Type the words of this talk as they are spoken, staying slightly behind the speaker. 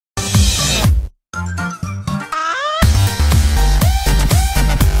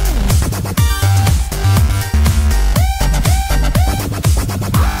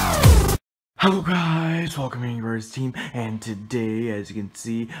Hello guys, welcome to Universe Team, and today, as you can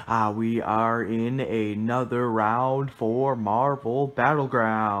see, we are in another round for Marvel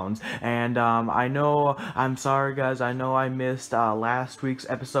Battlegrounds, and I'm sorry guys, I know I missed last week's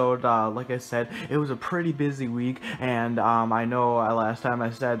episode. Like I said, it was a pretty busy week, and I know last time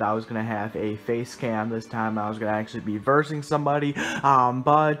I said I was gonna have a face cam. This time I was gonna actually be versing somebody,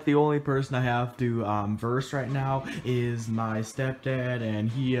 but the only person I have to verse right now is my stepdad, and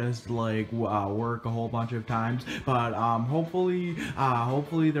he has like work a whole bunch of times, but hopefully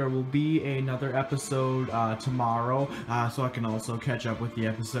there will be another episode tomorrow, so I can also catch up with the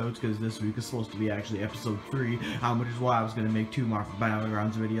episodes, because this week is supposed to be actually episode 3, which is why I was going to make 2 Marvel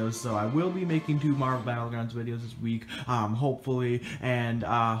Battlegrounds videos. So I will be making 2 Marvel Battlegrounds videos this week, hopefully, and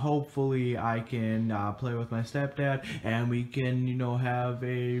hopefully I can play with my stepdad, and we can, you know, have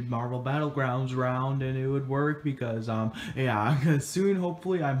a Marvel Battlegrounds round, and it would work, because yeah, because soon,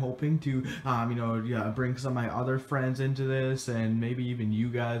 hopefully, I'm hoping to bring some of my other friends into this, and maybe even you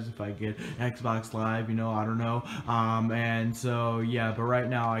guys if I get Xbox Live, I don't know, and so yeah, but right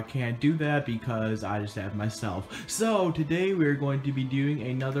now I can't do that because I just have myself. So today we're going to be doing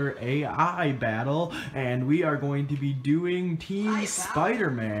another AI battle, and we are going to be doing Team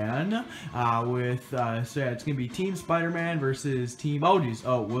Spider-Man so yeah, it's gonna be Team Spider-Man versus Team, oh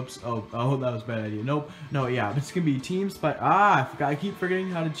whoops, that was a bad idea. Yeah, it's gonna be Team I keep forgetting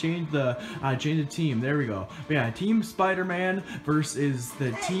how to change the team. There we go. But yeah, Team Spider-Man versus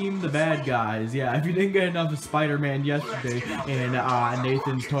the bad guys. Yeah, if you didn't get enough of Spider-Man yesterday in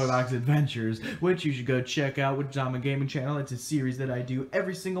Nathan's Toy Box Adventures, which you should go check out, which is on my gaming channel. It's a series that I do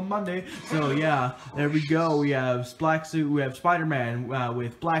every single Monday. So yeah, there we go. We have Spider-Man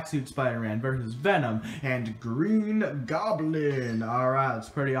with Black Suit Spider-Man versus Venom and Green Goblin. Alright, that's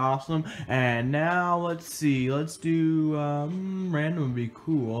pretty awesome. And now let's see. Let's do random would be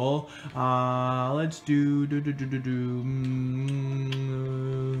cool. Let's do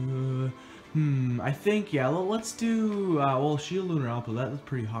I think, yeah, let's do, well, Shield Lunar Outpost. That's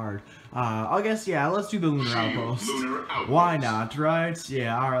pretty hard. I guess, yeah, let's do the Lunar Outpost. Why not, right?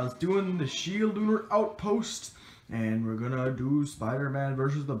 Yeah, alright, let's do the Shield Lunar Outpost, and we're gonna do Spider-Man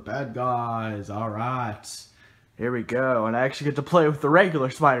versus the bad guys. Alright. Here we go, and I actually get to play with the regular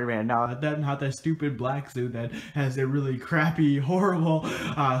Spider-Man now. Not that stupid black suit that has a really crappy, horrible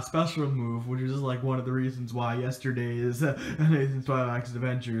special move, which is like one of the reasons why yesterday's Nathan's Toy Box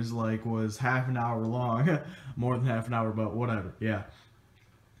Adventures was half an hour long, more than half an hour, but whatever. Yeah.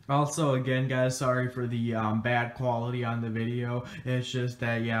 Also, again, guys, sorry for the bad quality on the video. It's just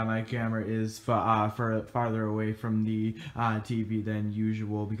that, yeah, my camera is farther away from the TV than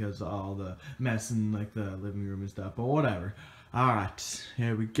usual because of all the mess in like the living room and stuff, but whatever. Alright,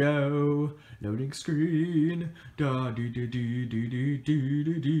 here we go. Loading screen. Da dee dee dee dee dee dee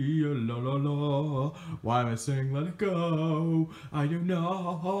dee dee la la la. Why am I saying let it go? I do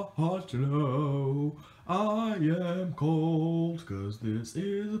not know. I am cold, cause this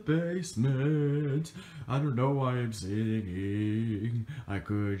is a basement. I don't know why I'm singing. I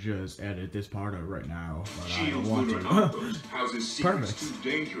could just edit this part out right now, but I don't want to. Perfect. Too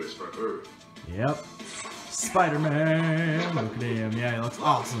dangerous for Earth. Yep. Spider-Man. Look at him. Yeah, he looks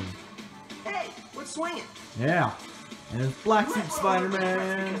awesome. Hey, what's swinging? Yeah. And it's Black Suit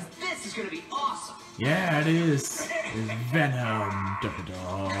Spider-Man. This is gonna be awesome. Yeah, it is. It's Venom.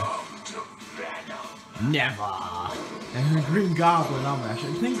 Da-da-da. Never. And the Green Goblin, I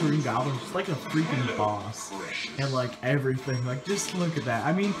think Green Goblin's just like a freaking boss. And like everything, like just look at that.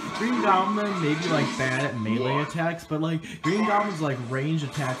 I mean, Green Goblin may be like bad at melee attacks, but like Green Goblin's like range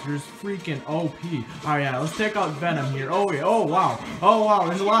attacks are just freaking OP. Alright, yeah, let's take out Venom here. Oh yeah, oh wow,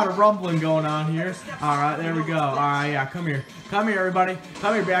 there's a lot of rumbling going on here. Alright, there we go. Alright, yeah, come here. Come here, everybody.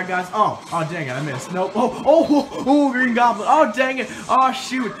 Come here, bad guys. Oh, dang it, I missed. Nope. Oh, Green Goblin. Oh, dang it. Oh,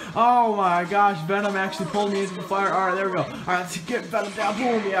 shoot. Oh, my gosh. Venom actually pulled me into the fire. All right, there we go. All right, let's get Venom down.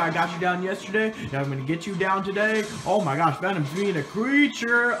 Boom. Yeah, I got you down yesterday. Now I'm going to get you down today. Oh, my gosh. Venom's being a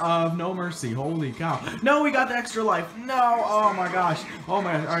creature of no mercy. Holy cow. No, we got the extra life. No. Oh, my gosh. Oh,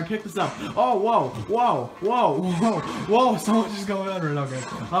 my gosh. All right, pick this up. Oh, whoa. So much is going on right now, guys.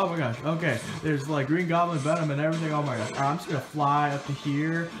 Oh, my gosh. Okay. There's, like, Green Goblin, Venom, and everything. Oh, my gosh. I'm just going to fly up to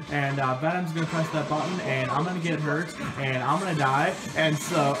here, and Venom's gonna press that button, and I'm gonna get hurt, and I'm gonna die, and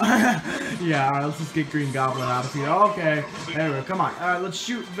so yeah, alright, let's just get Green Goblin out of here. Oh Okay, there we go. Come on. Alright, let's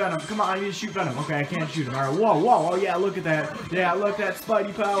shoot Venom. Come on, I need to shoot Venom. Okay, I can't shoot him. Alright, whoa, whoa. Oh, yeah, look at that. Yeah, look at that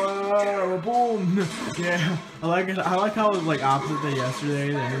Spidey power. Boom. Yeah, I like it. I like how it was like opposite than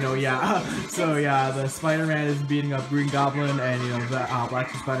yesterday. And, you know, yeah. So, yeah, the Spider-Man is beating up Green Goblin, and, you know, the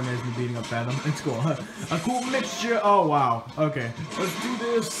Black Spider-Man is beating up Venom. It's cool. A cool mixture. Oh, wow. Okay, let's do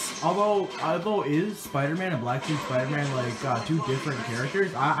this. Although is Spider-Man and Black Spider-Man like two different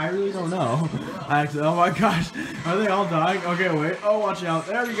characters? I really don't know. Actually, oh my gosh, are they all dying? Okay, wait. Oh, watch out.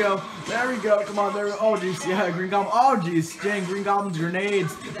 There we go. There we go. Come on, there we go. Oh, jeez. Yeah, Green Goblin. Oh, jeez. Dang, Green Goblin's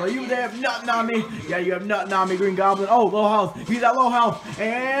grenades. But you, they have nothing on me. Yeah, you have nothing on me, Green Goblin. Oh, low health. He's at low health.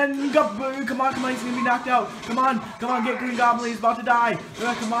 And come on, come on. He's gonna be knocked out. Come on, get Green Goblin. He's about to die.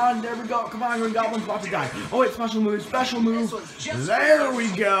 Come on, there we go. Come on, Green Goblin's about to die. Oh, wait, special move. Special move. There we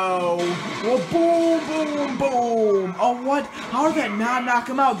go. Well, boom, boom, boom. Oh, what? How did that not knock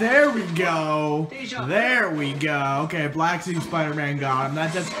him out? There we go. There we go. Okay, Black Suit Spider-Man got him.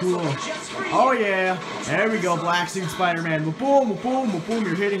 That's cool. Oh, yeah. There we go, Black Suit Spider-Man. Boom, boom, boom.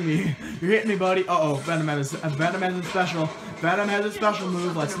 You're hitting me. You're hitting me, buddy. Uh-oh, Venom has a special. Venom has a special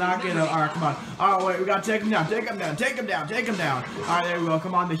move. Let's not get him. Alright, come on. Alright, wait, we gotta take him down. Take him down. Take him down. Take him down. Alright, there we go.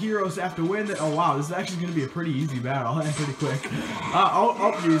 Come on, the heroes have to win. Oh, wow. This is actually gonna be a pretty easy battle. And pretty quick.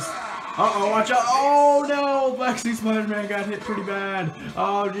 Oh, jeez. Uh-oh, watch out. Oh, no. Black Suit Spider-Man got hit pretty bad.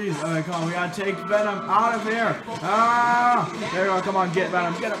 Oh, jeez. Alright, come on. We gotta take Venom out of here. There we go. Come on, get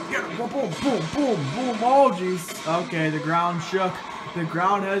Venom. Get him. Get him. Boom, boom, boom, boom. Oh, jeez. Okay, the ground shook. The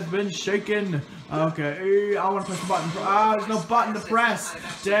ground has been shaken. Okay, I want to press the button. There's no button to press.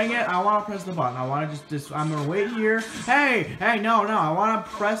 Dang it, I want to press the button. I want to just I'm going to wait here. Hey, no, I want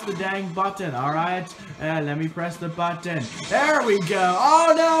to press the dang button, alright? Let me press the button. There we go.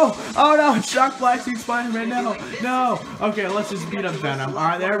 Oh, no, shock Black Suit Spider-Man, no. Okay, let's just beat up Venom.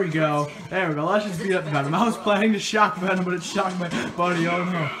 Alright, there we go. Let's just beat up Venom. I was planning to shock Venom, but it shocked my buddy. Oh,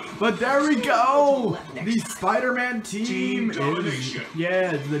 no. But there we go! The Spider-Man team is,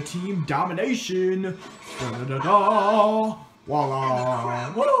 yeah, the team domination. Da-da-da-da.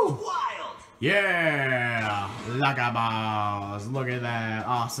 Voila. Woo! Yeah! Laka balls. Look at that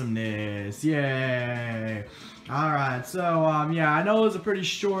awesomeness. Yay! Alright, so, yeah, I know it was a pretty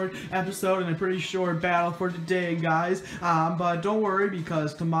short episode and a pretty short battle for today, guys, but don't worry,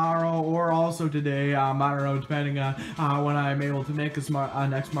 because tomorrow, or also today, I don't know, depending on when I'm able to make this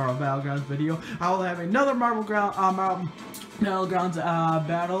next Marvel Battlegrounds video, I will have another Battlegrounds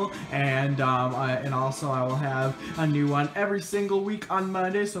battle, and also I will have a new one every single week on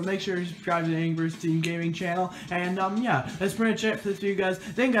Monday, so make sure you subscribe to the Angry Birds Team Gaming channel, and yeah, that's pretty much it for this video, guys.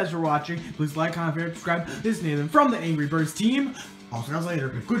 Thank you guys for watching. Please like, comment, favorite, subscribe. This is Nathan from the Angry Birds Team. I'll see you guys later.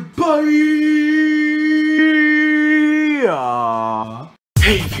 Goodbye!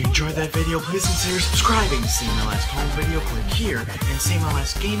 Hey, if you enjoyed that video, please consider subscribing. See my last home video, click here. And see my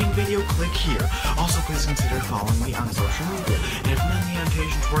last gaming video, click here. Also, please consider following me on social media. And if none of the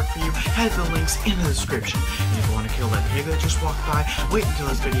annotations work for you, head to the links in the description. And if you want to kill that pig that just walked by, wait until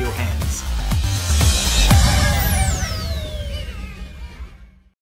this video ends.